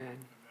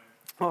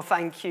Well,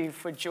 thank you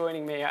for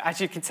joining me. As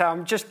you can tell,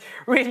 I'm just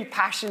really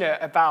passionate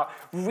about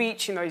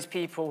reaching those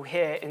people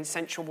here in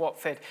Central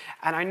Watford.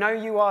 And I know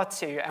you are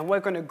too, and we're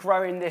going to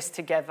grow in this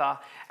together.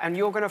 And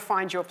you're going to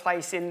find your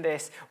place in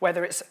this,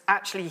 whether it's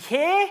actually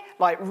here,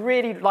 like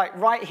really like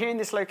right here in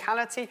this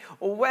locality,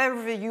 or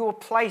wherever you're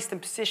placed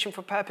and positioned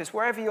for purpose,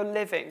 wherever you're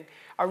living.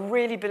 I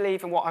really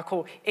believe in what I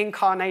call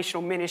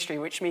incarnational ministry,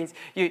 which means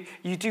you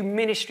do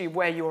ministry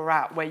where you're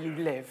at, where you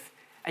live.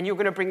 And you're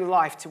going to bring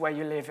life to where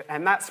you live.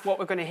 And that's what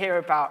we're going to hear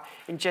about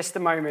in just a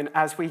moment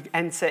as we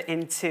enter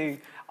into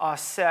our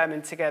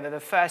sermon together, the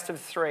first of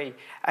three,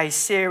 a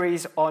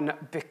series on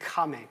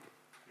becoming.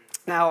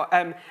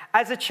 Now,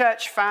 as a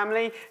church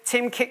family,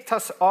 Tim kicked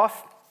us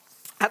off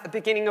at the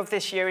beginning of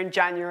this year in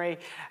January,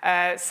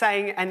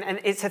 saying, and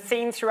it's a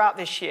theme throughout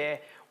this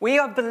year, we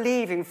are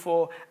believing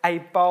for a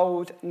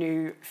bold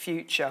new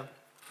future.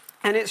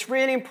 And it's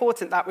really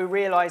important that we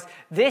realize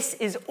this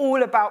is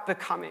all about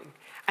becoming.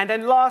 And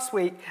then last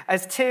week,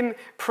 as Tim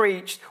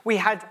preached, we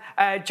had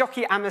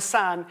Jockey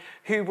Amasan,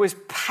 who was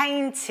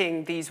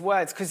painting these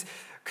words.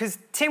 Because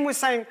Tim was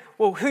saying,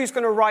 well, who's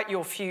going to write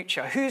your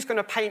future? Who's going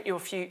to paint your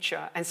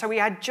future? And so we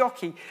had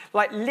Jockey,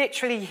 like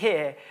literally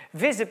here,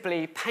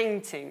 visibly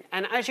painting.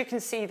 And as you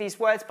can see, these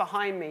words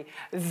behind me,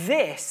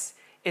 this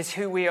is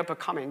who we are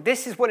becoming.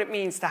 This is what it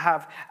means to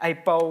have a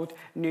bold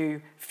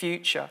new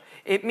future.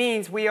 It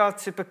means we are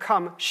to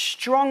become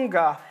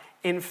stronger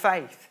in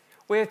faith.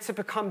 We're to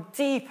become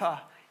deeper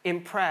in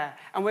prayer,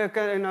 and we're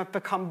going to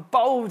become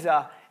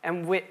bolder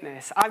and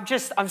witness.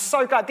 I'm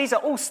so glad. These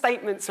are all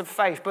statements of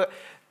faith, but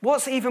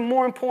what's even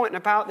more important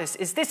about this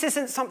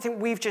isn't something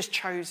we've just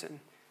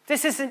chosen.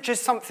 This isn't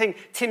just something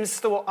Tim's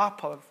thought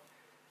up of.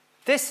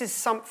 This is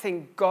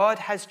something God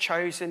has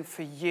chosen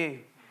for you.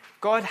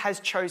 God has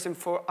chosen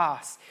for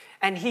us,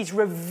 and he's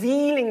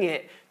revealing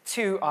it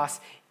to us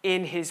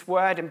in his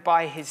word and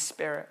by his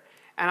Spirit.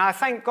 And I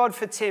thank God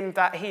for Tim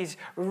that he's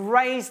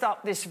raised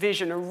up this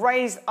vision and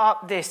raised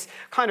up this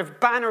kind of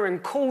banner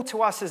and call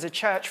to us as a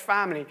church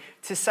family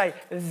to say,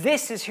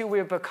 this is who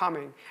we're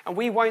becoming, and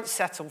we won't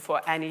settle for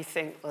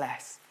anything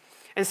less.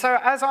 And so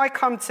as I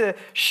come to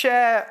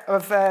share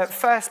of the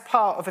first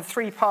part of a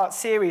three-part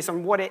series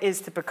on what it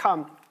is to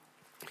become,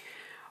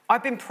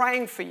 I've been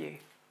praying for you.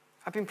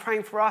 I've been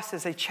praying for us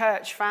as a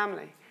church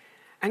family.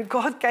 And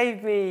God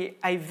gave me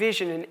a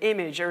vision, an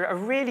image, a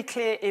really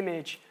clear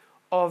image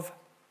of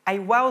a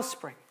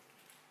wellspring.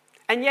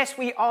 And yes,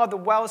 we are the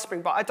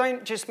wellspring, but I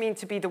don't just mean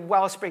to be the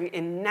wellspring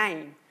in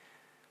name,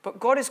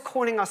 but God is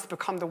calling us to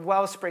become the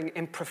wellspring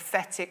in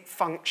prophetic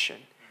function,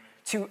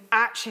 to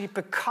actually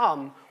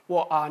become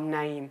what our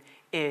name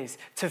is,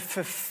 to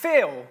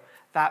fulfill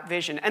that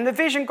vision. And the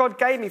vision God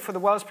gave me for the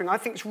wellspring, I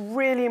think it's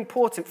really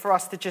important for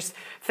us to just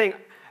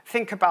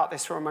think about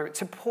this for a moment,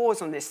 to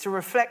pause on this, to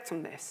reflect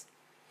on this.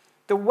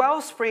 The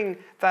wellspring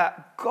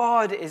that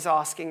God is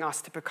asking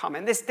us to become.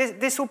 And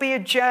this will be a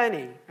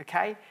journey,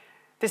 okay?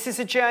 This is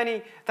a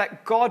journey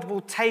that God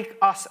will take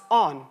us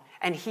on,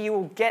 and he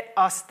will get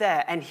us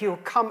there, and he'll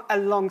come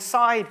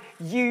alongside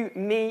you,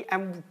 me,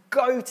 and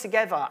go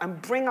together and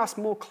bring us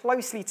more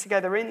closely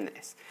together in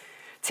this.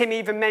 Tim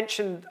even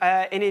mentioned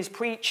in his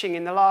preaching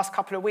in the last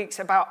couple of weeks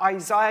about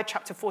Isaiah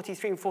chapter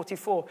 43 and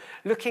 44,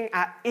 looking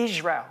at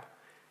Israel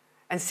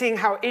and seeing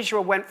how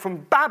Israel went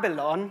from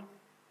Babylon.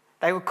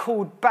 They were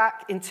called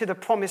back into the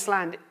promised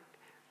land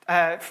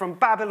from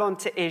Babylon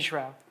to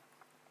Israel.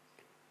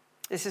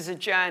 This is a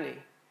journey,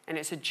 and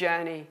it's a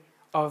journey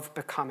of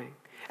becoming.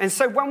 And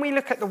so when we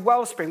look at the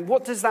wellspring,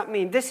 what does that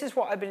mean? This is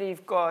what I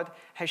believe God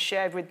has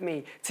shared with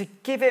me to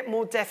give it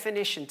more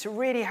definition, to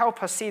really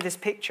help us see this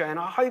picture, and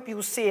I hope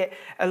you'll see it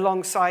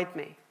alongside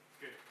me.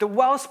 The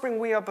wellspring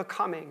we are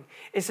becoming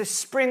is a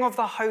spring of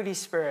the Holy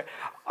Spirit,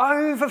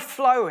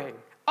 overflowing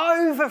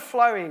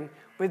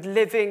with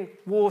living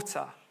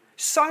water.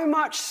 So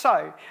much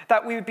so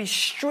that we would be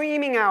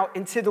streaming out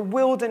into the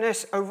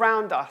wilderness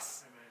around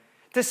us.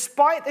 Amen.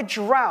 Despite the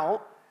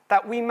drought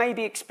that we may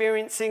be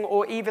experiencing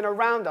or even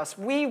around us,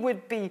 we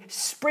would be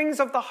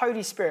springs of the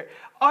Holy Spirit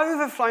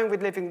overflowing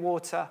with living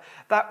water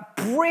that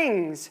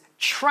brings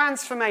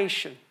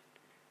transformation,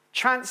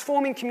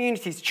 transforming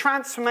communities,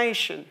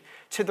 transformation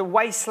to the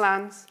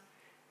wastelands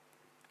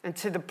and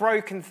to the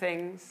broken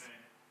things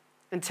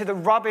and to the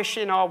rubbish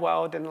in our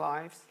world and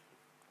lives.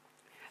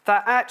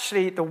 That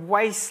actually the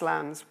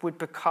wastelands would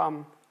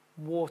become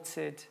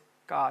watered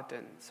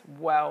gardens,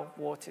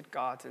 well-watered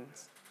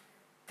gardens.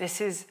 This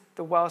is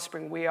the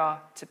wellspring we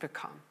are to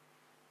become.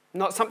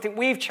 Not something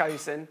we've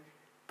chosen,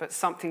 but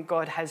something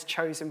God has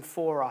chosen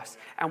for us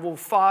and will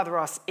father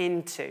us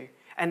into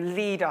and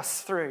lead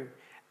us through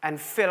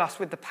and fill us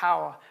with the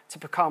power to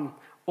become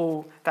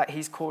all that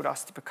he's called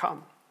us to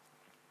become.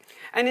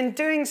 And in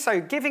doing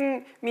so,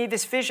 giving me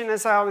this vision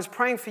as I was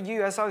praying for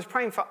you, as I was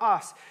praying for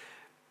us,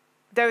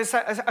 there was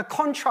a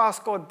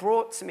contrast God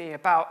brought to me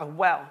about a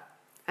well.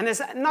 And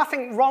there's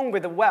nothing wrong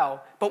with a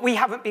well, but we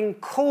haven't been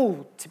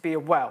called to be a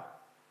well.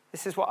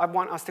 This is what I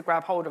want us to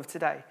grab hold of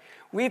today.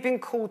 We've been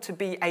called to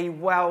be a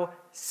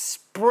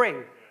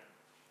wellspring,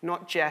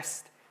 not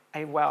just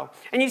a well.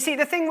 And you see,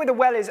 the thing with a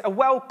well is a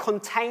well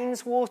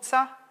contains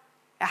water.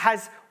 It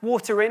has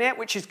water in it,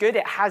 which is good.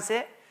 It has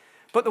it.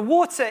 But the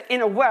water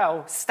in a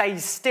well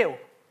stays still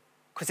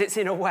because it's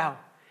in a well.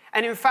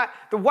 And in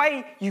fact, the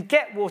way you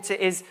get water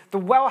is the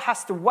well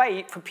has to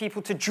wait for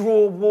people to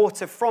draw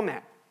water from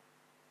it.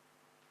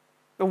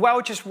 The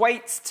well just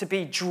waits to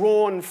be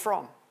drawn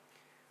from.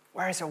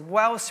 Whereas a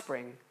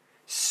wellspring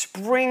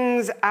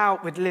springs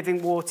out with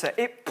living water.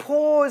 It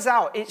pours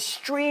out, it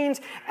streams,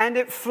 and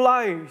it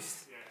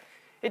flows.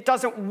 It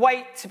doesn't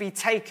wait to be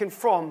taken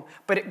from,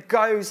 but it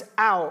goes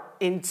out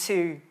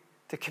into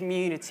the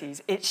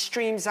communities. It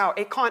streams out.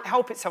 It can't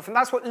help itself. And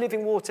that's what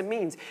living water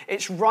means.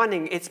 It's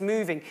running, it's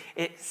moving,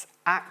 it's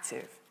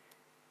active.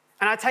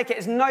 And I take it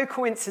as no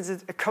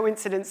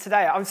coincidence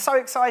today. I'm so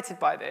excited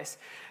by this.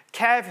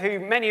 Kev, who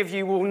many of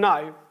you will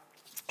know,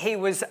 he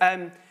was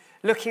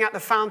looking at the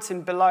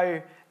fountain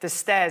below the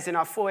stairs in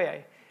our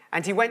foyer,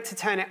 and he went to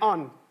turn it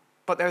on,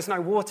 but there was no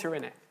water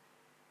in it.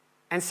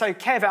 And so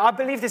Kev, I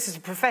believe this is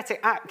a prophetic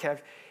act, Kev,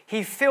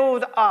 he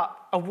filled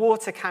up a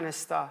water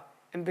canister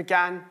and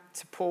began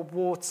to pour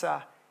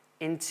water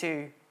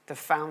into the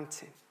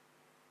fountain.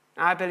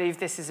 And I believe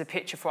this is a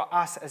picture for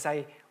us as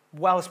a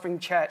Wellspring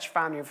Church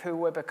family of who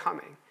we're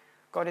becoming.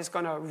 God is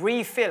going to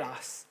refill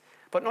us,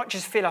 but not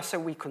just fill us so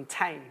we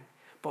contain,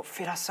 but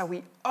fill us so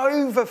we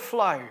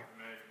overflow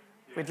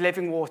with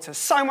living water.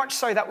 So much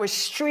so that we're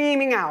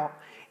streaming out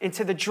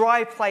into the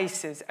dry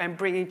places and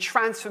bringing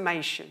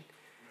transformation,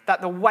 that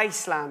the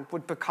wasteland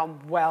would become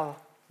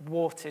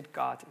well-watered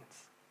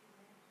gardens.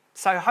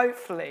 So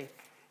hopefully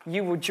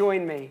you will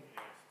join me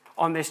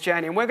on this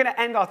journey. And we're going to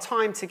end our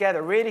time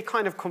together really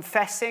kind of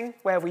confessing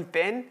where we've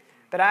been,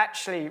 but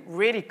actually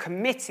really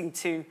committing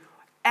to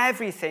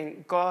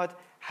everything God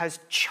has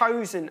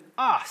chosen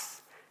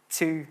us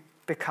to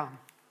become.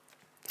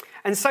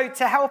 And so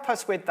to help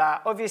us with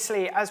that,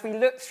 obviously, as we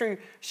look through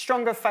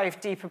Stronger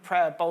Faith, Deeper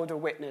Prayer, Bolder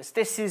Witness,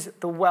 this is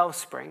the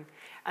wellspring.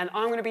 And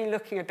I'm going to be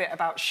looking a bit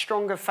about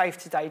Stronger Faith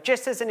today,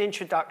 just as an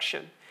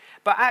introduction.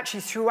 But actually,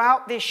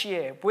 throughout this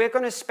year, we're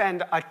going to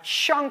spend a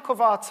chunk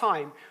of our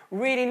time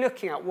really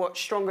looking at what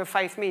Stronger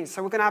Faith means.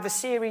 So we're going to have a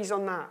series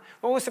on that.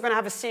 We're also going to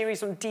have a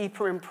series on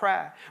Deeper in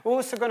Prayer. We're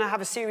also going to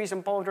have a series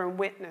on Bolder in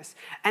Witness.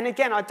 And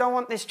again, I don't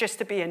want this just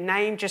to be a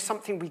name, just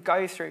something we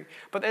go through.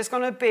 But there's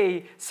going to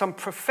be some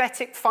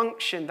prophetic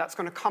function that's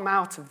going to come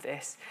out of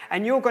this.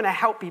 And you're going to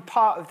help be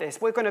part of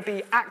this. We're going to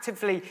be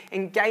actively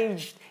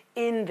engaged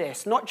in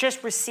this, not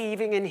just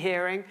receiving and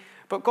hearing,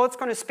 but God's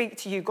going to speak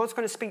to you. God's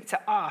going to speak to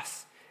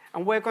us.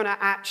 And we're going to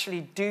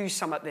actually do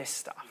some of this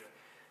stuff.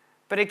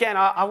 But again,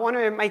 I want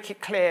to make it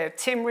clear,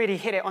 Tim really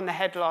hit it on the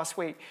head last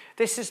week.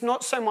 This is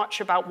not so much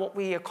about what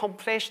we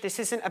accomplish. This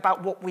isn't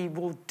about what we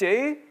will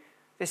do.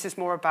 This is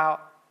more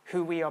about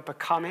who we are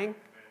becoming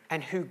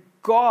and who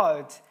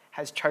God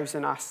has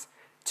chosen us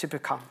to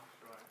become.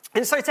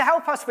 And so to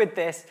help us with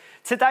this,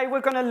 today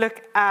we're going to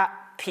look at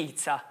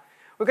Peter.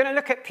 We're going to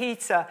look at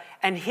Peter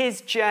and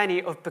his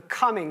journey of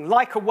becoming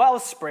like a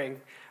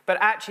wellspring, but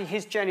actually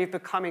his journey of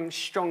becoming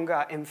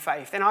stronger in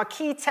faith. And our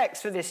key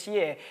text for this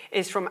year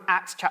is from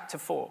Acts chapter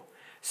 4.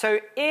 So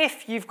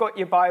if you've got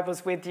your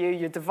Bibles with you,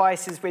 your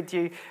devices with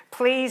you,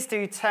 please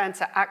do turn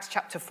to Acts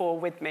chapter 4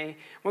 with me.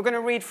 We're going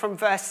to read from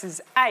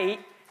verses 8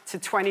 to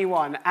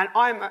 21. And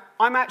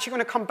I'm actually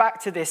going to come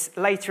back to this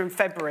later in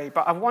February,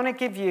 but I want to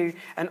give you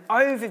an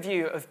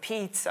overview of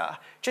Peter,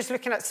 just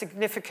looking at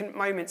significant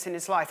moments in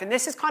his life. And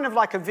this is kind of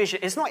like a vision.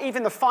 It's not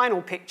even the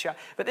final picture,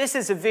 but this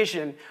is a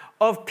vision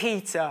of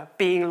Peter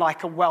being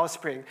like a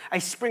wellspring, a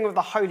spring of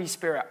the Holy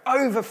Spirit,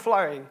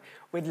 overflowing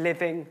with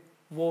living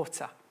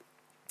water.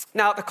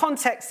 Now, the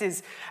context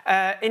is,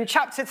 in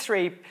chapter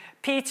 3,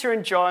 Peter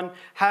and John,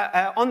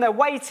 on their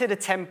way to the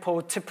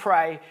temple to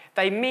pray,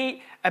 they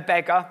meet a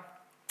beggar,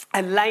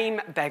 a lame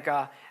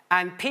beggar,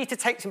 and Peter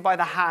takes him by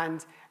the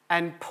hand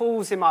and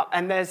pulls him up,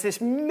 and there's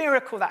this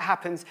miracle that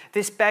happens.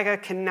 This beggar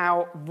can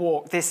now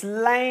walk. This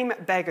lame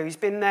beggar who's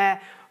been there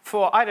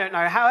for, I don't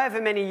know,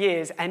 however many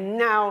years, and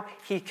now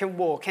he can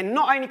walk. And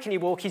not only can he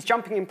walk, he's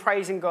jumping and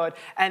praising God,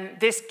 and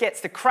this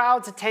gets the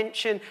crowd's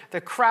attention.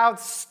 The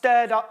crowd's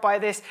stirred up by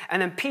this,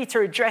 and then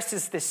Peter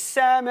addresses this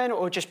sermon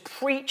or just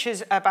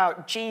preaches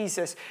about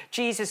Jesus,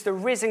 the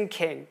risen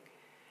King.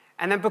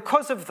 And then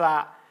because of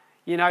that,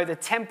 you know, the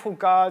temple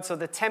guards or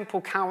the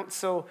temple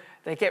council,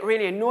 they get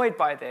really annoyed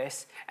by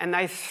this, and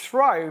they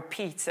throw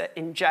Peter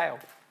in jail.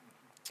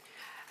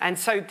 And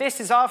so this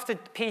is after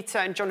Peter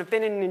and John have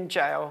been in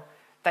jail.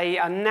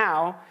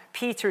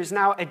 Peter is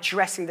now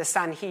addressing the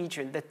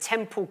Sanhedrin, the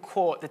temple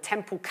court, the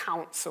temple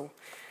council.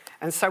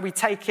 And so we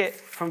take it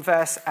from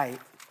verse 8. It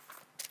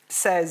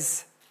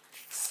says,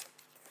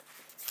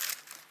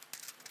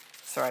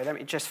 sorry, let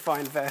me just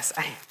find verse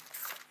 8.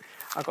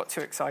 I got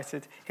too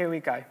excited. Here we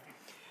go.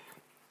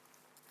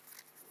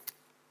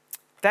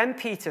 Then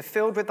Peter,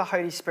 filled with the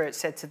Holy Spirit,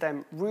 said to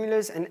them,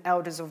 rulers and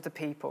elders of the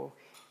people,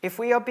 if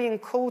we are being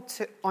called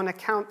on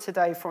account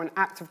today for an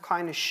act of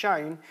kindness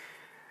shown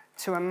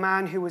to a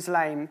man who was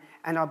lame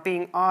and are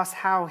being asked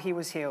how he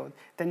was healed,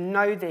 then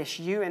know this,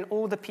 you and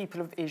all the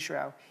people of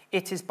Israel.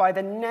 It is by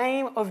the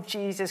name of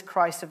Jesus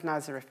Christ of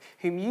Nazareth,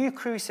 whom you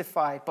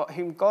crucified, but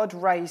whom God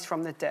raised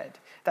from the dead,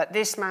 that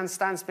this man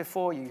stands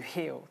before you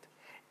healed.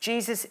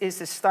 Jesus is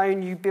the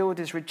stone you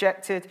builders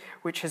rejected,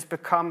 which has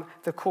become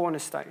the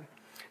cornerstone.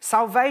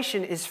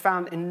 Salvation is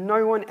found in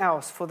no one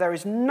else, for there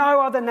is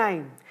no other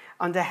name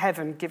under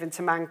heaven given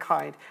to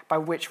mankind by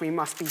which we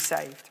must be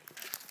saved.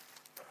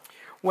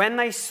 When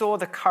they saw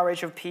the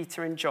courage of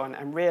Peter and John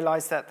and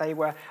realized that they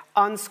were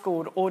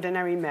unschooled,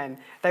 ordinary men,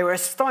 they were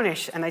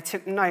astonished, and they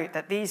took note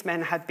that these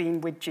men had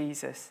been with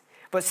Jesus.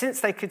 But since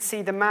they could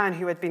see the man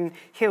who had been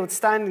healed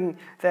standing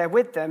there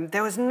with them,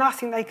 there was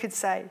nothing they could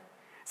say.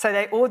 So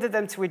they ordered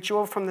them to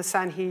withdraw from the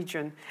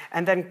Sanhedrin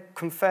and then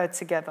conferred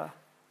together.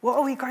 What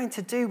are we going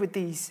to do with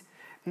these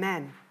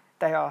men?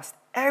 They asked.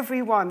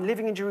 Everyone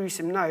living in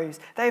Jerusalem knows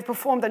they have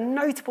performed a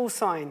notable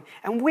sign,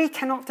 and we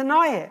cannot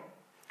deny it.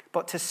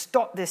 But to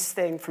stop this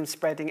thing from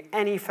spreading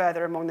any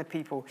further among the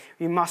people,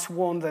 we must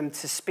warn them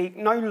to speak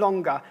no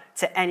longer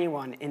to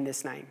anyone in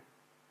this name.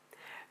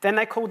 Then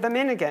they called them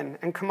in again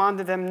and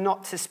commanded them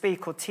not to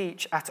speak or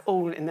teach at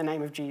all in the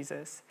name of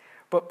Jesus.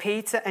 But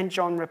Peter and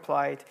John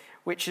replied,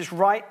 which is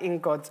right in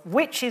God's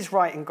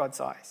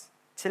eyes,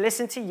 to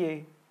listen to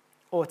you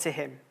or to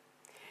him.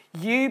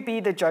 You be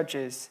the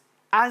judges.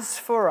 As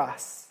for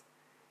us,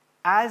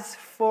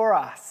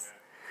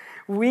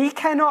 we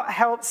cannot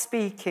help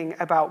speaking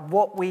about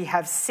what we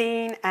have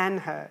seen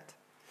and heard.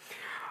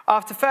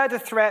 After further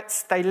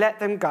threats, they let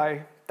them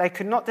go. They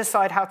could not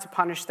decide how to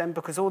punish them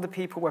because all the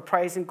people were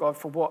praising God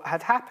for what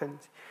had happened.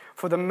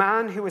 For the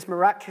man who was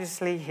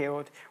miraculously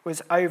healed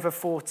was over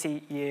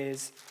 40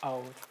 years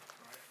old.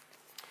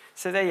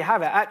 So there you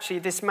have it. Actually,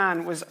 this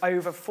man was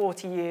over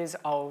 40 years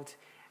old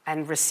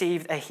and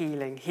received a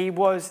healing. He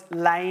was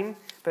lame,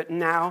 but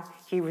now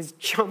he was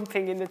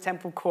jumping in the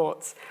temple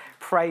courts,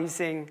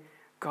 praising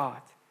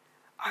God.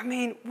 I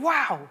mean,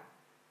 wow.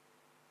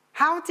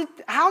 How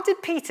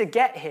did Peter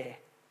get here?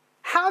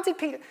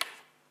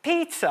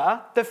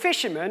 Peter, the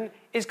fisherman,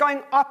 is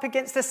going up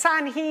against the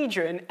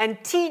Sanhedrin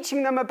and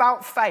teaching them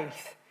about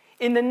faith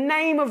in the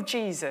name of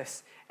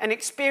Jesus and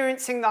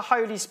experiencing the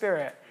Holy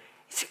Spirit.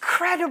 It's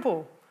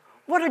incredible.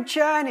 What a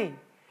journey.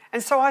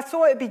 And so I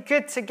thought it'd be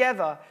good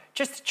together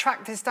just to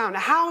track this down.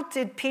 How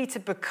did Peter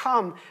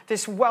become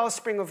this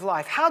wellspring of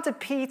life? How did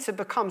Peter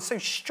become so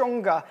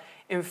stronger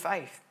in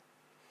faith?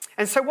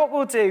 And so what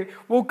we'll do,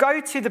 we'll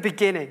go to the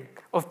beginning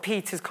of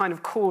Peter's kind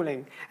of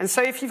calling. And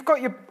so if you've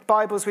got your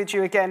Bibles with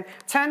you again,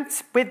 turn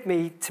with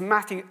me to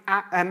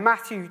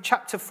Matthew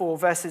chapter 4,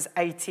 verses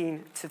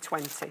 18 to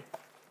 20.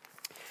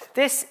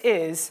 This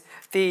is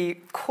the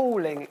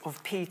calling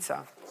of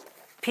Peter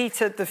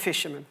the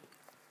fisherman.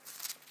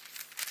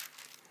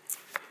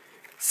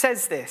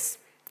 Says this,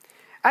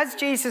 as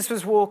Jesus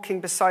was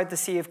walking beside the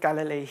Sea of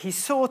Galilee, he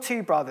saw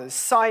two brothers,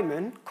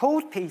 Simon,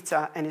 called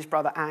Peter, and his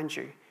brother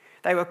Andrew.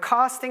 They were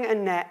casting a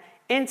net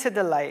into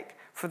the lake,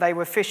 for they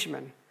were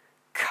fishermen.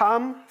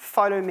 Come,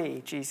 follow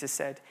me, Jesus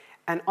said,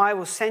 and I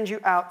will send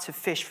you out to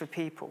fish for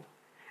people.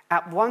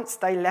 At once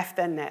they left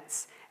their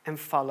nets and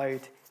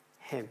followed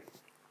him.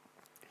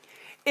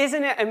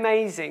 Isn't it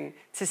amazing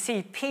to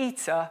see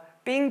Peter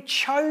being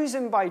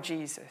chosen by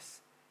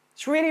Jesus?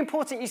 It's really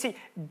important. You see,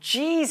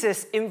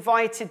 Jesus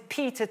invited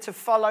Peter to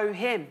follow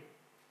him.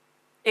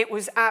 It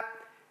was at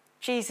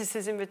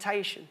Jesus'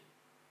 invitation.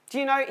 Do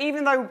you know,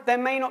 even though there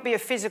may not be a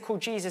physical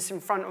Jesus in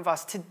front of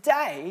us,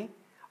 today,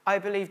 I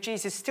believe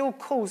Jesus still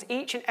calls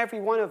each and every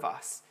one of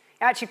us.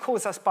 He actually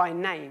calls us by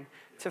name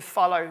to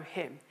follow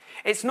him.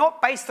 It's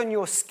not based on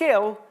your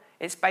skill,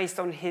 it's based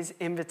on his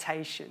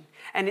invitation.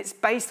 And it's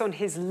based on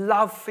his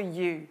love for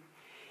you.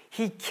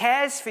 He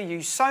cares for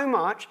you so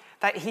much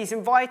that he's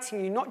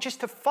inviting you not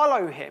just to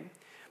follow him,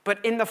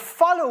 but in the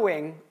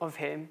following of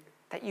him,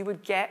 that you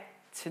would get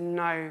to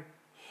know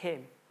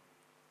him.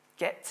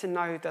 Get to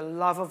know the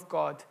love of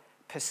God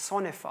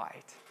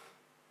personified.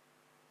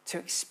 To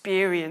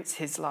experience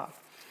his love.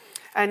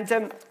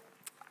 And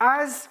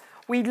as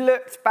we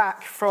looked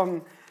back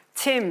from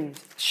Tim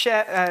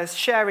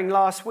sharing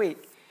last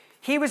week,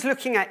 he was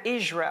looking at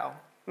Israel,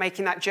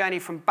 making that journey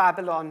from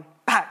Babylon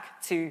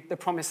back to the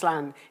promised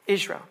land,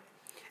 Israel.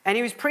 And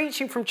he was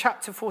preaching from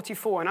chapter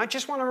 44. And I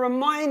just want to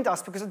remind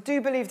us, because I do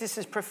believe this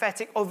is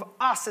prophetic of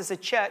us as a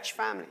church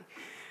family.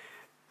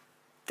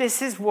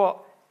 This is what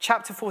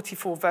chapter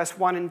 44, verse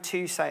 1 and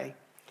 2 say.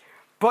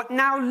 But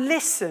now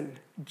listen,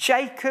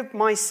 Jacob,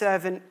 my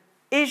servant,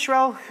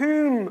 Israel,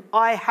 whom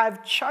I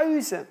have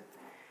chosen.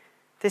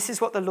 This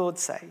is what the Lord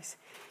says.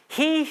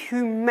 He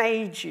who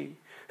made you,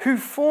 who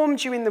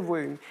formed you in the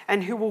womb,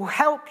 and who will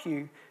help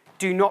you,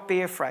 do not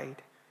be afraid.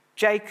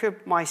 Jacob,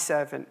 my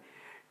servant,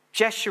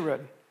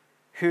 Jeshurun,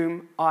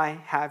 whom I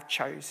have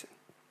chosen.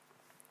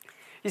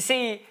 You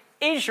see,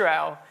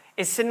 Israel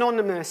is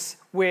synonymous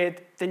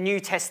with the New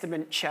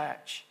Testament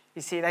church.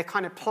 You see, they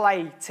kind of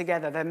play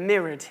together. They're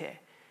mirrored here.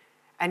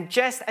 And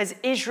just as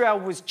Israel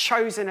was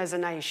chosen as a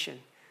nation,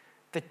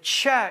 the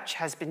church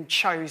has been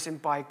chosen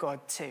by God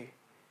too,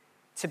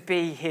 to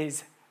be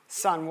his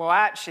son. Well,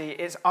 actually,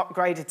 it's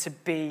upgraded to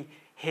be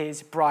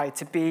his bride,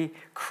 to be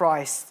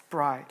Christ's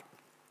bride.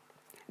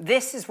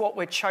 This is what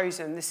we're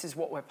chosen. This is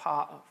what we're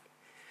part of.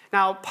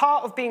 Now,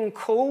 part of being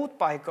called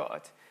by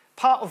God,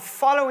 part of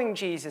following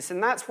Jesus,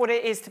 and that's what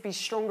it is to be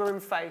stronger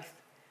in faith.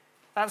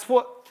 That's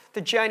what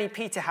the journey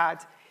Peter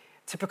had.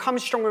 To become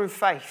stronger in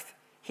faith,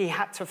 he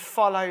had to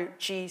follow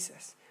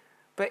Jesus.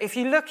 But if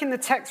you look in the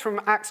text from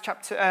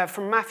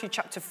Matthew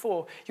chapter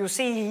 4, you'll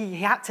see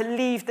he had to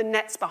leave the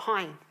nets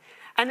behind.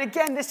 And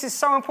again, this is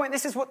so important.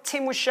 This is what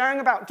Tim was sharing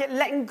about.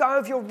 Letting go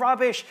of your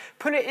rubbish.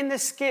 Put it in the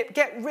skip.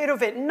 Get rid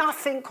of it.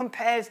 Nothing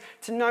compares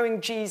to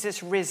knowing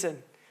Jesus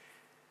risen.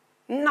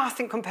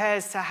 Nothing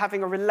compares to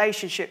having a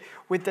relationship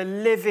with the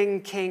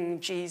living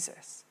King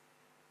Jesus.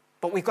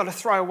 But we've got to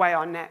throw away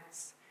our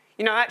nets.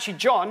 You know, actually,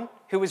 John,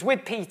 who was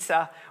with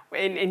Peter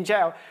in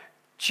jail,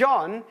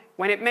 John,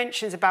 when it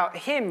mentions about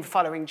him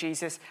following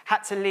Jesus,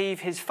 had to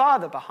leave his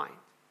father behind.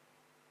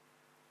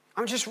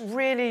 I'm just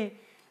really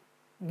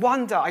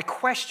I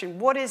question,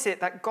 what is it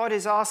that God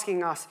is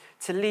asking us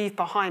to leave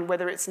behind,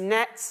 whether it's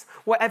nets,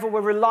 whatever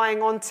we're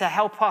relying on to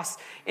help us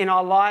in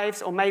our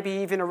lives, or maybe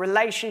even a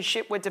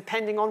relationship we're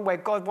depending on where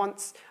God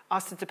wants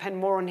us to depend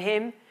more on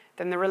him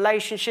than the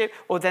relationship,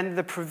 or than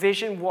the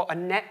provision, what a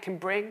net can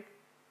bring.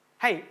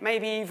 Hey,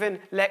 maybe even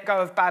let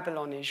go of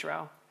Babylon,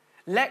 Israel.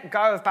 Let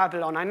go of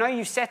Babylon. I know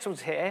you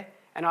settled here,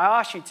 and I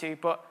asked you to,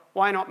 but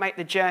why not make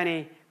the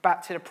journey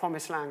back to the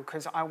promised land?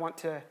 Because I want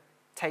to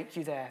take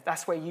you there.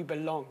 That's where you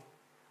belong.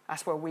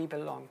 That's where we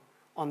belong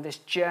on this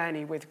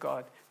journey with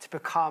God to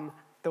become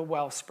the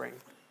wellspring,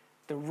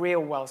 the real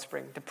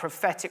wellspring, the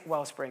prophetic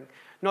wellspring,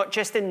 not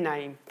just in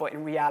name, but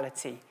in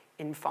reality,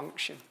 in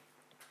function.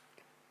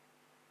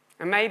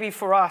 And maybe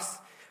for us,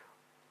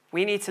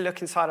 we need to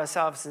look inside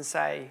ourselves and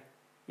say,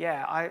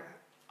 yeah,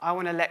 I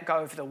want to let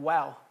go of the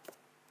well.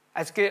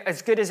 As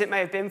good as it may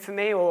have been for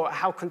me, or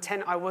how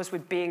content I was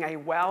with being a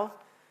well,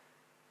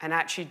 and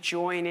actually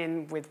join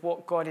in with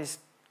what God is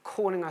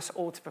calling us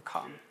all to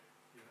become,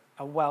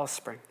 a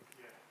wellspring.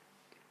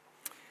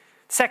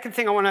 Second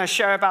thing I want to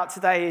share about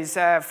today is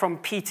from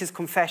Peter's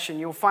confession.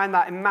 You'll find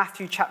that in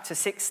Matthew chapter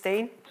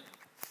 16,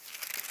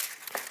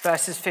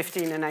 verses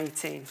 15 and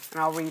 18.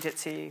 And I'll read it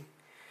to you. It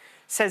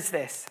says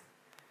this,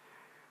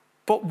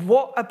 "But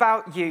what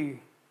about you?"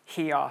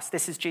 he asked.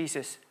 This is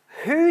Jesus.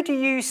 "Who do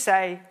you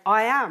say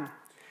I am?"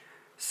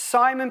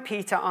 Simon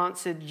Peter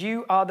answered,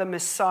 "You are the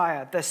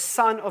Messiah, the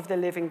Son of the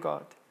living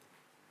God."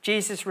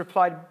 Jesus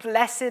replied,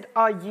 "Blessed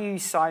are you,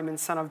 Simon,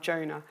 son of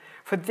Jonah,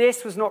 for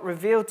this was not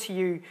revealed to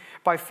you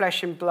by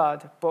flesh and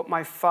blood, but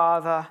my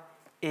Father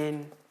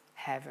in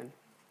heaven."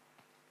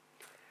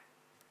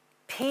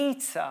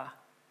 Peter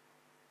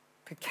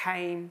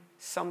became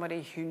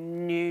somebody who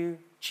knew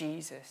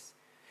Jesus.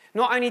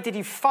 Not only did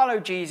he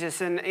follow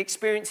Jesus and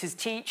experience his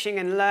teaching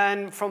and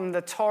learn from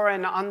the Torah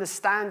and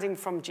understanding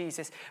from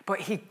Jesus,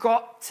 but he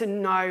got to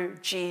know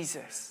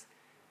Jesus.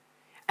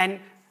 And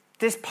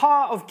this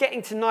part of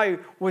getting to know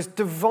was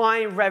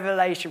divine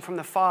revelation from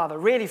the Father,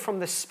 really from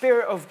the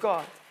Spirit of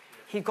God.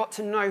 He got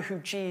to know who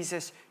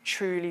Jesus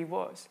truly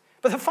was.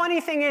 But the funny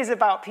thing is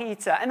about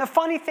Peter, and the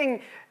funny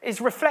thing is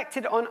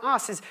reflected on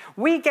us, is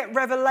we get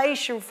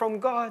revelation from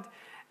God,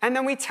 and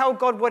then we tell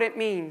God what it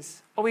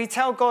means, or we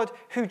tell God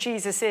who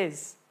Jesus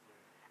is.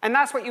 And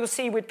that's what you'll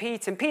see with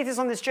Peter. And Peter's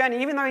on this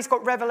journey, even though he's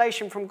got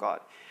revelation from God.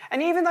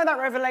 And even though that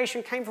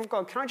revelation came from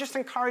God, can I just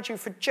encourage you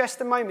for just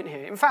a moment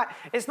here? In fact,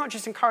 it's not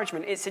just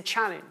encouragement, it's a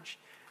challenge.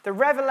 The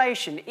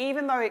revelation,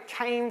 even though it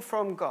came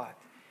from God,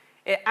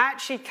 it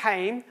actually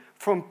came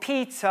from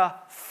Peter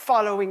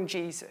following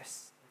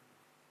Jesus.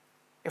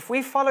 If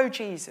we follow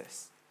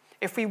Jesus,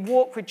 if we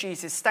walk with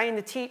Jesus, stay in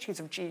the teachings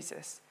of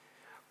Jesus,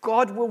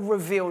 God will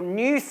reveal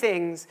new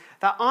things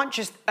that aren't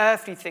just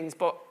earthly things,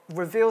 but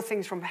reveal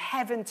things from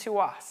heaven to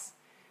us.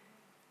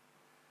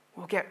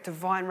 We'll get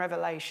divine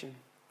revelation.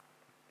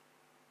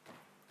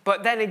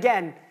 But then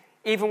again,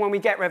 even when we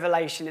get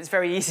revelation, it's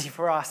very easy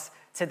for us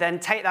to then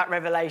take that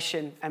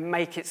revelation and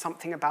make it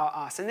something about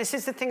us. And this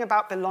is the thing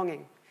about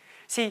belonging.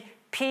 See,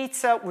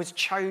 Peter was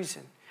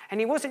chosen. And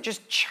he wasn't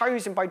just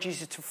chosen by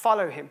Jesus to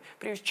follow him,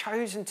 but he was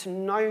chosen to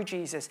know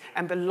Jesus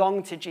and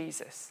belong to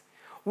Jesus.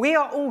 We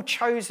are all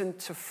chosen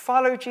to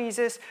follow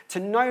Jesus, to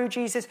know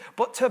Jesus,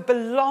 but to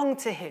belong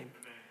to him,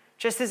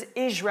 just as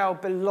Israel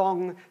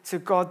belonged to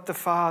God the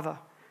Father.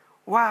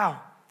 Wow,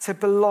 to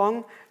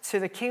belong to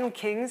the King of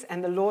Kings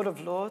and the Lord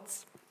of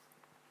Lords.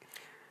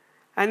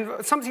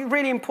 And something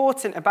really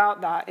important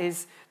about that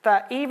is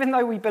that even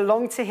though we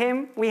belong to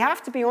him, we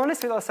have to be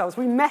honest with ourselves.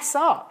 We mess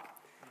up.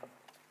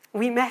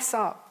 We mess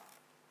up.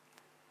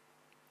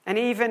 And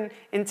even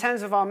in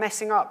terms of our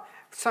messing up,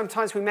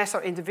 sometimes we mess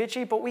up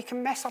individually, but we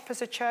can mess up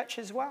as a church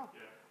as well.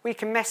 Yeah. We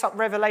can mess up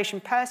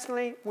revelation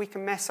personally. We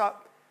can mess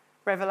up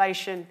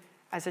revelation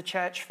as a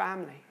church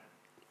family.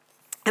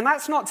 And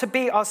that's not to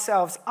beat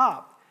ourselves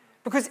up,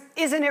 because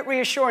isn't it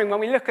reassuring when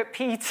we look at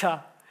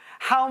Peter,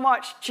 how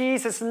much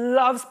Jesus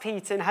loves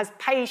Peter and has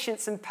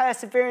patience and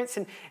perseverance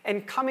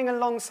and coming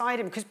alongside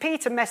him? Because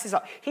Peter messes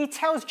up. He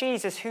tells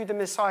Jesus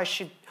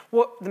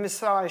what the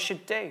Messiah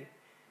should do.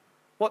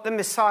 what the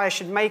Messiah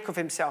should make of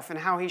himself and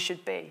how he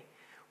should be,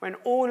 when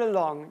all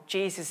along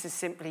Jesus is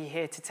simply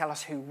here to tell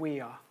us who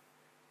we are,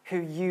 who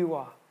you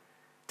are.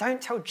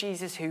 Don't tell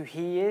Jesus who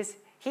he is.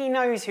 He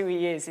knows who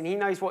he is and he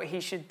knows what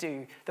he should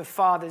do, the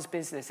Father's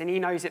business, and he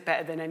knows it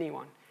better than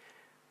anyone.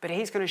 But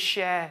he's going to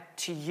share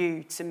to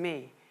you, to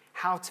me,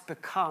 how to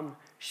become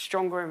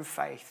stronger in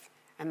faith,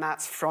 and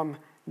that's from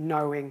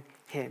knowing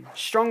him.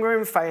 Stronger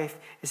in faith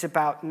is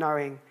about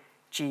knowing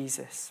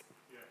Jesus.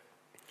 Yeah.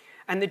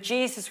 And the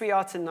Jesus we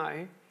are to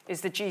know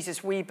is the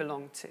Jesus we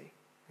belong to,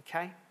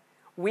 okay?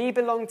 We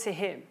belong to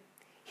him.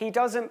 He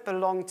doesn't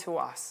belong to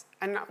us.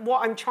 And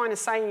what I'm trying to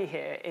say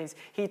here is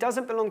he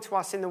doesn't belong to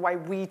us in the way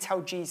we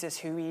tell Jesus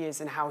who he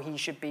is and how he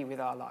should be with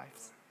our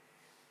lives.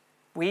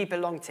 We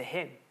belong to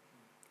him.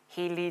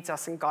 He leads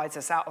us and guides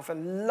us out of a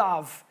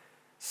love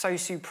so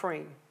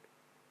supreme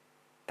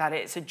that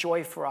it's a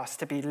joy for us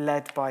to be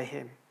led by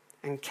him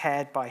and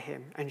cared by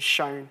him and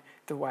shown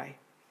the way.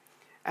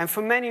 And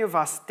for many of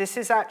us, this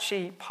is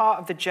actually part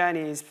of the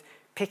journey, is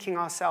picking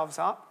ourselves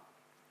up,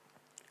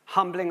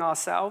 humbling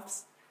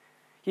ourselves.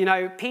 You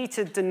know,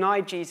 Peter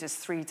denied Jesus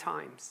 3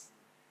 times.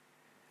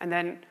 And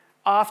then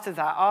after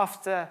that,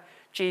 after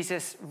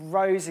Jesus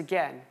rose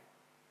again,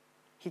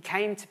 he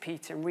came to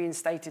Peter and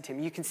reinstated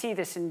him. You can see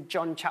this in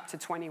John chapter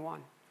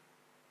 21.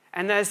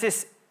 And there's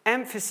this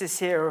emphasis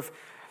here of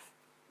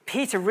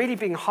Peter really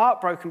being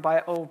heartbroken by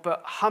it all,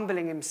 but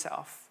humbling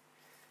himself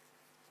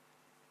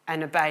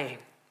and obeying.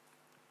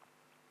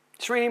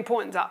 It's really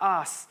important to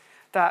us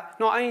that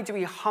not only do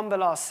we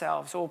humble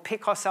ourselves or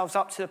pick ourselves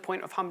up to the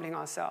point of humbling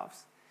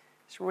ourselves,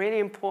 it's really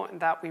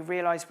important that we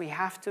realize we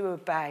have to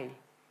obey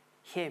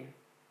him.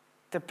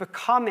 The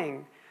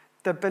becoming,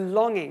 the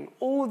belonging,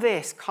 all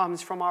this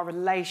comes from our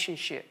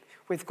relationship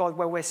with God,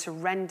 where we're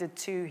surrendered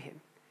to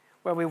him,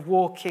 where we're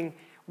walking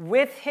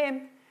with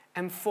him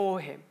and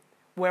for him.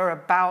 We're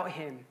about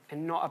him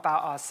and not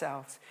about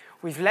ourselves.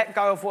 We've let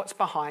go of what's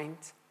behind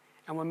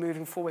and we're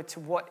moving forward to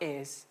what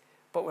is,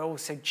 but we're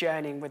also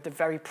journeying with the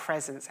very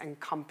presence and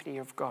company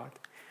of God.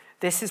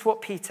 This is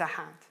what Peter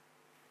had.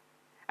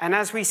 And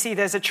as we see,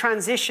 there's a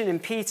transition in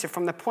Peter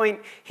from the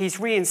point he's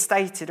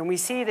reinstated. And we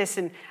see this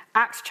in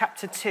Acts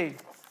chapter 2.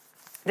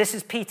 This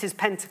is Peter's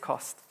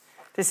Pentecost.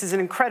 This is an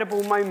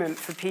incredible moment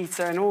for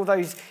Peter and all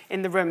those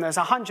in the room. There's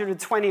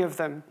 120 of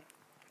them.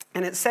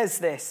 And it says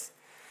this: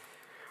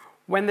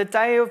 when the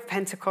day of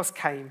Pentecost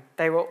came,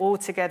 they were all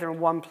together in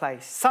one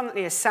place.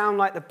 Suddenly a sound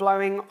like the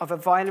blowing of a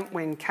violent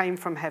wind came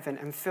from heaven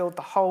and filled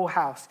the whole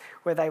house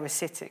where they were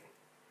sitting.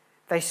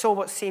 They saw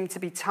what seemed to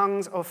be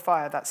tongues of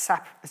fire that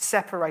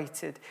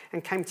separated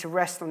and came to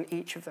rest on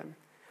each of them.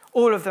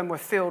 All of them were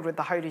filled with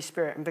the Holy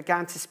Spirit and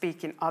began to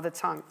speak in other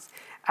tongues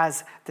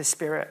as the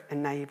Spirit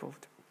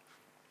enabled.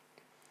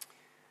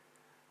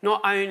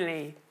 Not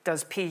only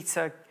does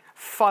Peter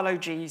follow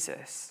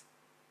Jesus,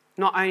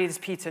 not only does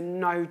Peter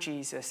know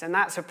Jesus, and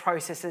that's a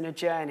process and a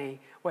journey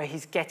where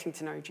he's getting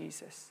to know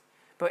Jesus,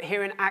 but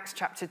here in Acts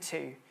chapter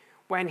 2,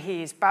 when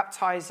he is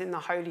baptized in the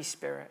Holy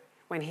Spirit,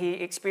 when he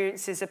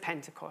experiences a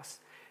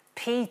Pentecost,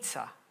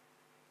 Peter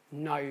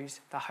knows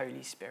the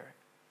Holy Spirit.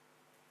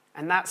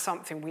 And that's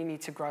something we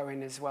need to grow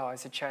in as well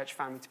as a church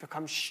family, to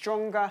become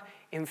stronger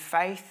in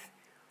faith.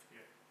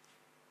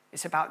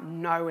 It's about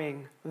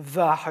knowing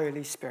the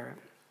Holy Spirit.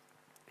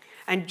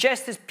 And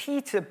just as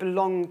Peter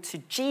belonged to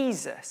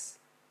Jesus,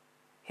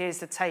 here's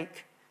the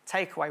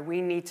takeaway.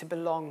 We need to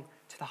belong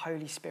to the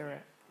Holy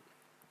Spirit.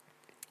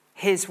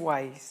 His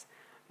ways,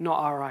 not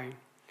our own.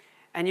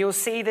 And you'll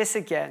see this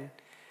again.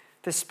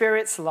 The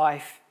Spirit's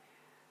life,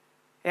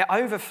 it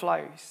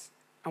overflows.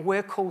 And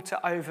we're called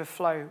to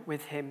overflow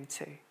with him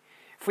too.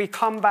 If we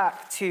come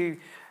back to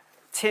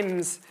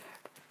Tim's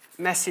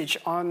message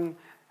on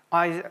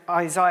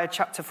Isaiah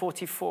chapter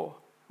 44,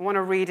 I want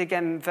to read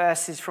again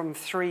verses from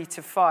 3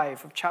 to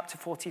 5 of chapter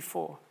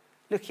 44,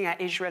 looking at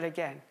Israel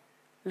again.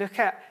 Look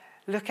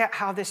at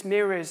how this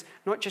mirrors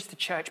not just the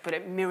church, but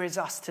it mirrors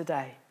us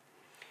today.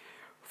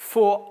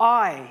 For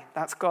I,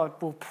 that's God,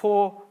 will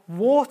pour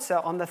water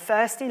on the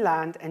thirsty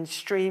land and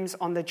streams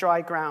on the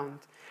dry ground.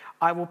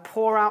 I will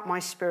pour out my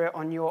Spirit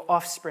on your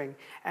offspring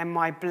and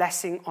my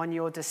blessing on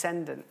your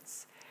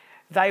descendants.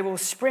 They will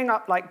spring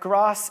up like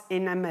grass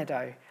in a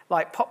meadow,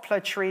 like poplar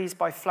trees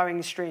by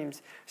flowing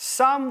streams.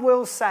 Some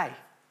will say,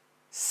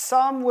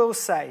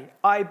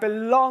 I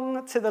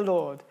belong to the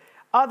Lord.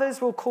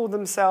 Others will call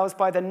themselves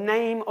by the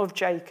name of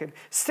Jacob.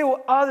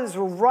 Still others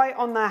will write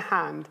on their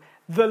hand,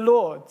 the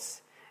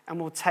Lord's, and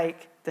will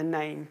take the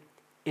name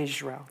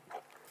Israel.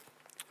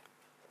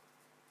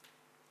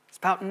 It's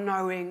about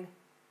knowing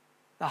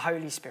the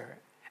Holy Spirit.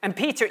 And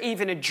Peter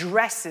even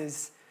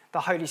addresses the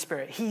Holy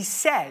Spirit. He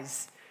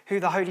says who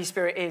the Holy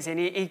Spirit is, and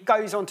he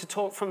goes on to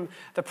talk from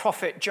the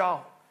prophet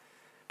Joel.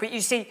 But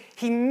you see,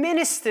 he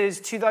ministers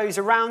to those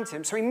around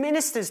him. So he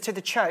ministers to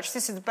the church.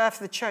 This is the birth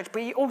of the church.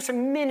 But he also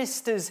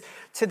ministers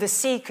to the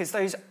seekers,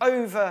 those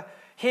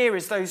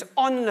overhearers, those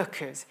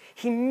onlookers.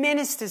 He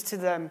ministers to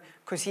them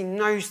because he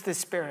knows the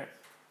Spirit.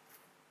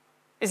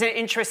 Isn't it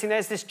interesting?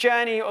 There's this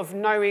journey of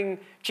knowing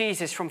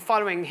Jesus from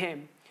following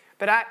him.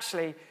 But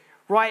actually,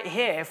 right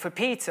here for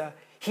Peter,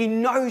 He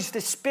knows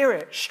the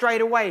Spirit straight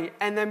away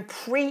and then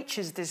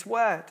preaches this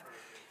word.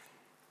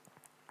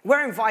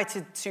 We're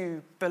invited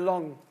to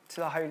belong to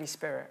the Holy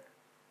Spirit.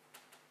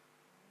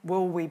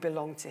 Will we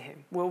belong to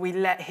him? Will we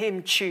let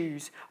him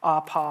choose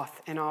our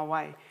path and our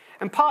way?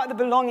 And part of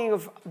the belonging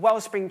of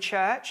Wellspring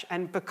Church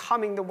and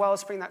becoming the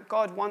Wellspring that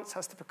God wants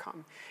us to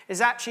become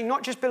is actually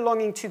not just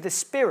belonging to the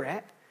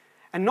Spirit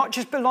and not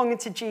just belonging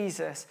to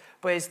Jesus,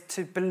 but is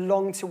to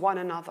belong to one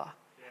another.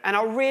 And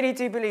I really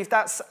do believe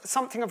that's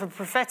something of a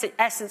prophetic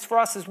essence for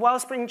us as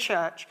Wellspring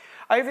Church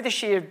over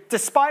this year,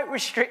 despite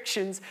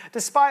restrictions,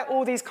 despite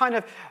all these kind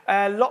of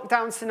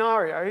lockdown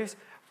scenarios.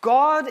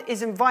 God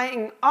is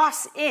inviting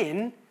us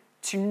in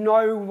to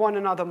know one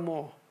another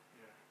more.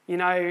 You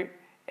know,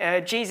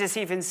 Jesus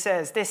even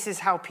says, this is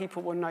how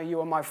people will know you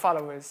are my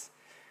followers,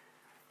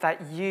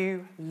 that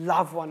you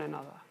love one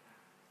another.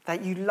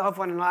 That you love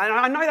one another. And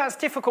I know that's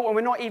difficult when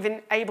we're not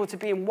even able to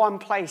be in one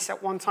place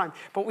at one time,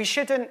 but we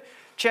shouldn't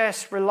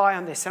just rely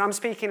on this. And I'm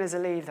speaking as a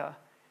leader.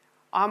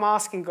 I'm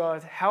asking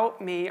God, help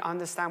me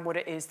understand what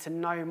it is to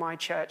know my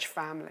church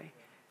family.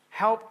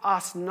 Help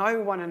us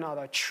know one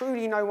another,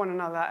 truly know one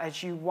another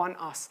as you want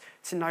us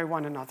to know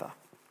one another.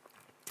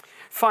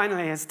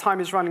 Finally, as time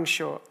is running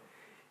short,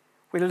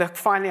 we look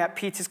finally at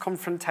Peter's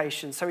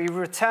confrontation. So we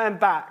return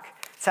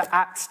back to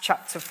Acts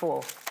chapter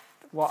 4,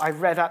 what I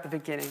read at the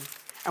beginning.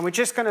 And we're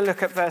just going to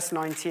look at verse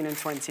 19 and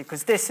 20,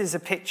 because this is a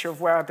picture of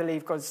where I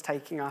believe God's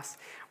taking us,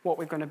 what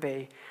we're going to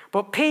be.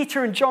 But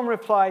Peter and John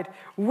replied,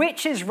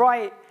 which is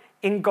right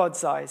in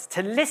God's eyes,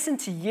 to listen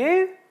to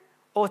you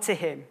or to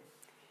him?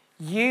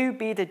 You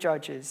be the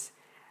judges.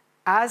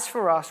 As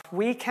for us,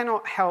 we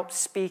cannot help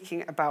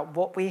speaking about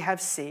what we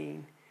have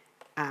seen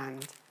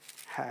and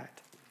heard.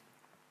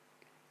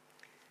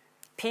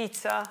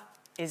 Peter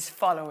is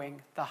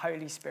following the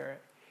Holy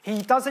Spirit.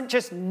 He doesn't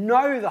just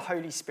know the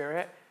Holy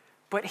Spirit,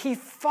 but he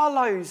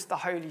follows the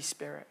Holy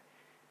Spirit.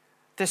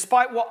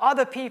 Despite what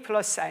other people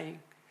are saying,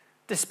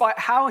 despite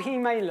how he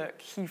may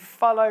look, he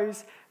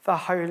follows the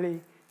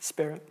Holy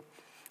Spirit.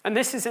 And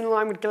this is in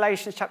line with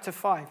Galatians chapter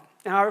 5.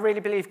 And I really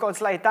believe God's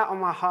laid that on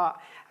my heart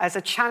as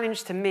a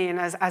challenge to me and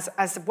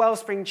as the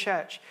Wellspring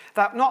Church,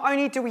 that not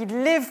only do we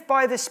live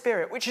by the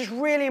Spirit, which is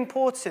really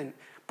important,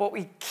 but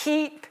we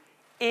keep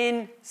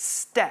in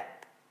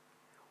step.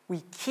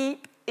 We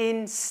keep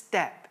in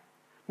step.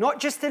 Not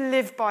just to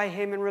live by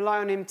him and rely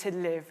on him to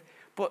live,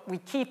 but we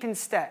keep in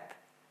step.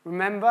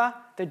 Remember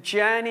the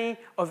journey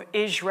of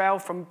Israel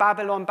from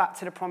Babylon back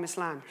to the Promised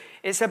Land.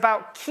 It's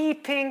about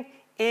keeping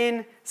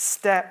in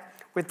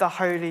step with the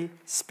Holy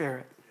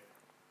Spirit.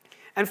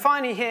 And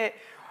finally here,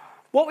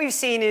 what we've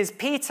seen is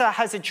Peter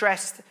has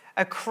addressed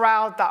a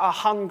crowd that are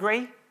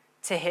hungry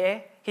to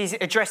hear. He's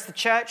addressed the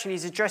church and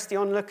he's addressed the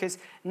onlookers.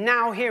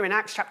 Now here in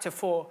Acts chapter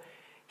 4,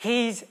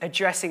 he's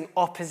addressing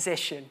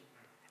opposition.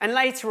 And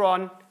later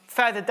on,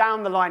 further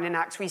down the line in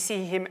Acts, we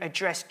see him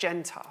address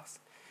Gentiles.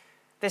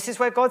 This is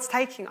where God's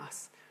taking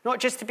us. Not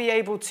just to be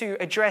able to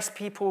address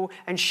people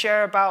and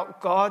share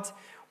about God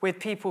with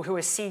people who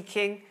are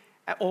seeking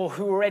or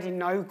who already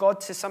know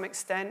God to some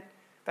extent,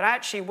 but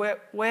actually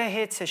we're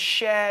here to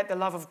share the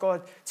love of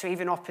God to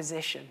even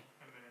opposition.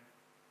 Amen.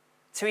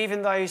 To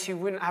even those who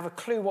wouldn't have a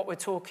clue what we're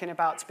talking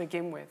about to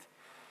begin with.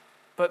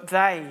 But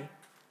they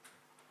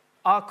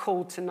are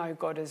called to know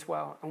God as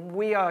well. And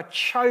we are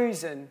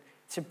chosen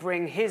to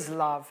bring his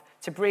love,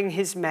 to bring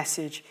his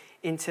message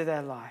into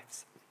their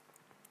lives.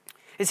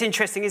 It's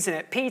interesting, isn't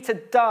it? Peter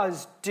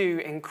does do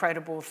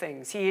incredible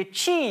things. He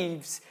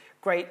achieves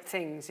great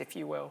things, if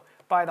you will,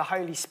 by the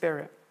Holy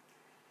Spirit.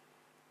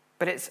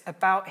 But it's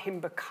about him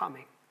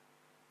becoming.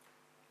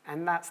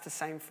 And that's the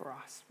same for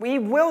us. We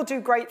will do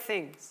great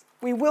things.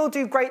 We will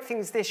do great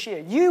things this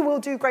year. You will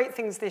do great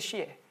things this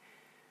year.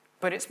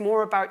 But it's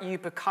more about you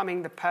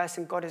becoming the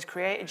person God has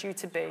created you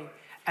to be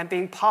and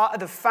being part of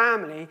the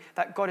family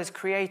that God has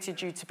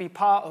created you to be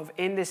part of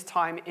in this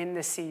time, in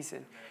this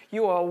season.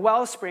 You are a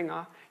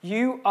wellspringer.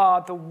 You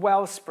are the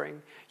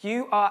wellspring.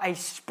 You are a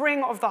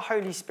spring of the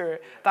Holy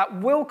Spirit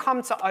that will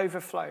come to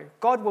overflow.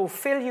 God will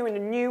fill you in a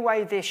new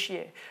way this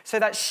year so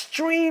that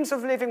streams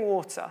of living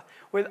water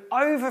will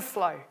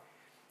overflow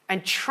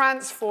and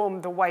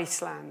transform the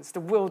wastelands, the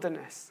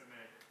wilderness,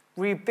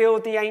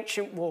 rebuild the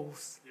ancient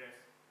walls. Yes.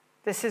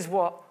 This is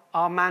what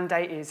our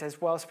mandate is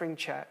as Wellspring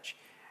Church.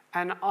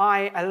 And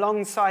I,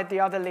 alongside the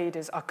other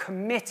leaders, are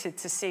committed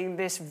to seeing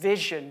this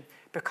vision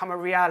become a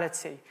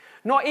reality.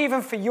 Not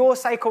even for your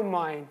sake or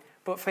mine,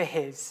 but for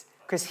his,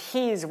 because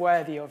he is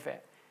worthy of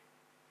it.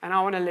 And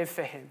I want to live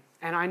for him.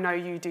 And I know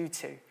you do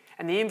too.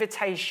 And the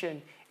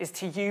invitation is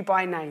to you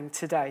by name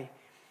today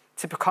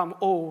to become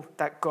all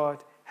that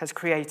God has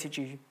created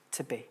you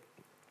to be.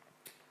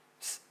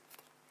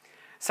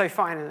 So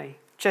finally,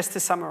 just to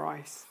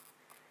summarize,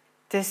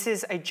 this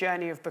is a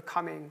journey of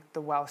becoming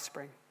the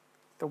Wellspring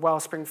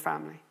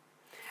family.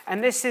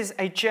 And this is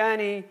a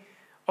journey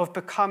of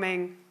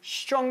becoming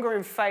stronger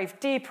in faith,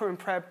 deeper in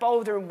prayer,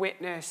 bolder in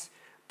witness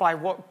by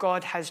what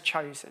God has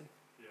chosen.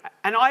 Yeah.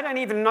 And I don't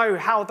even know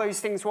how those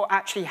things will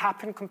actually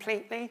happen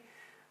completely,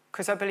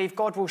 because I believe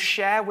God will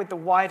share with the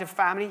wider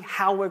family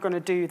how we're going to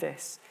do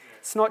this. Yeah.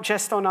 It's not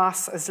just on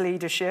us as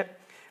leadership,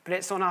 but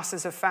it's on us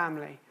as a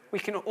family. We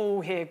can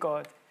all hear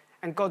God,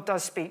 and God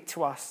does speak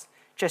to us,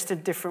 just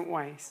in different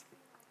ways.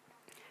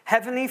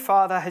 Heavenly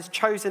Father has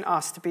chosen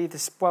us to be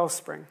this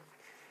wellspring.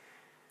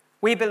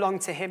 We belong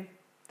to him.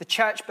 The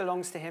church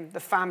belongs to him. The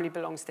family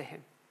belongs to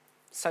him.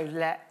 So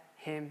let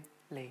him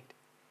lead.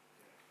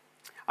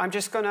 I'm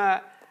just going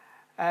to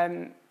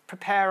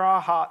prepare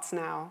our hearts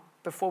now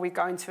before we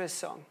go into a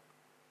song.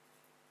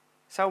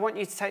 So I want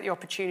you to take the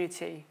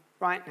opportunity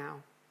right now.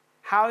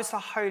 How is the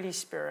Holy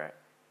Spirit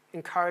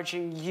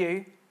encouraging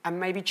you and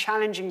maybe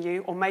challenging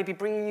you or maybe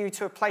bringing you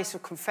to a place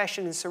of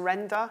confession and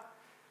surrender?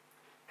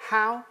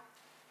 How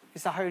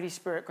is the Holy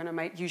Spirit going to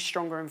make you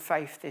stronger in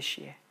faith this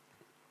year?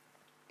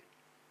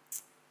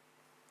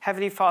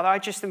 Heavenly Father, I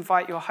just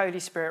invite your Holy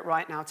Spirit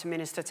right now to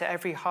minister to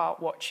every heart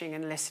watching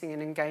and listening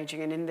and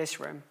engaging and in this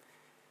room,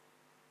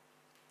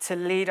 to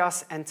lead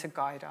us and to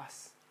guide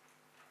us.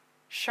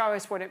 Show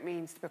us what it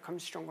means to become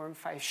stronger in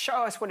faith.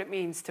 Show us what it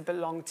means to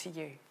belong to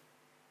you.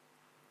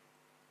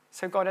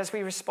 So God, as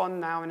we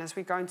respond now and as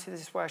we go into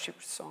this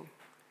worship song,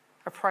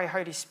 I pray,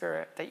 Holy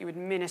Spirit, that you would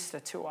minister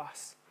to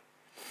us.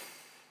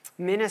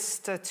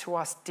 Minister to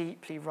us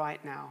deeply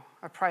right now.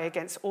 I pray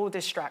against all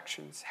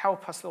distractions.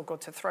 Help us, Lord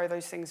God, to throw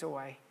those things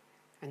away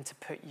and to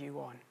put you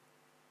on.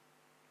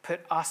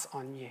 Put us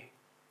on you.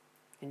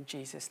 In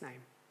Jesus'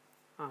 name,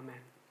 amen.